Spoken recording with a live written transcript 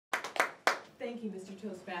Thank you, Mr.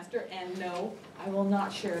 Toastmaster, and no, I will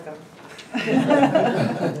not share them.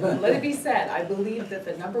 Let it be said, I believe that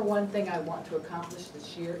the #1 thing I want to accomplish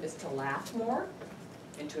this year is to laugh more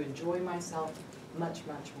and to enjoy myself much,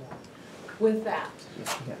 much more. With that,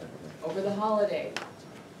 over the holiday,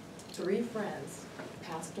 3 friends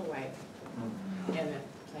passed away in a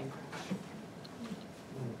plane crash.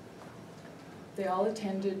 They all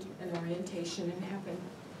attended an orientation in heaven.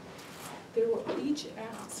 They were each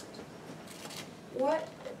asked, what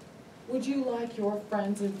would you like your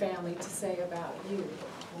friends and family to say about you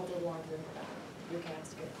while they're wondering about your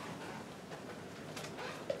casket?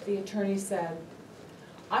 The attorney said,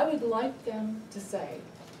 I would like them to say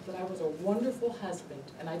that I was a wonderful husband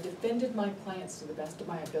and I defended my clients to the best of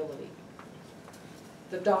my ability.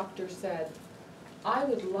 The doctor said, I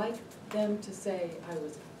would like them to say I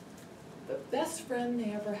was the best friend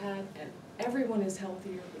they ever had and everyone is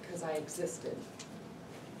healthier because I existed.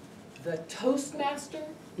 The Toastmaster?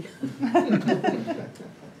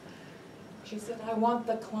 She said, I want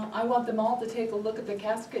them all to take a look at the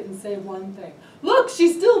casket and say one thing. Look,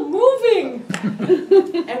 she's still moving!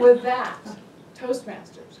 And with that,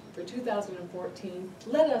 Toastmasters, for 2014,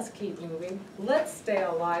 let us keep moving. Let's stay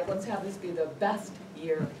alive. Let's have this be the best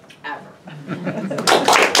year ever.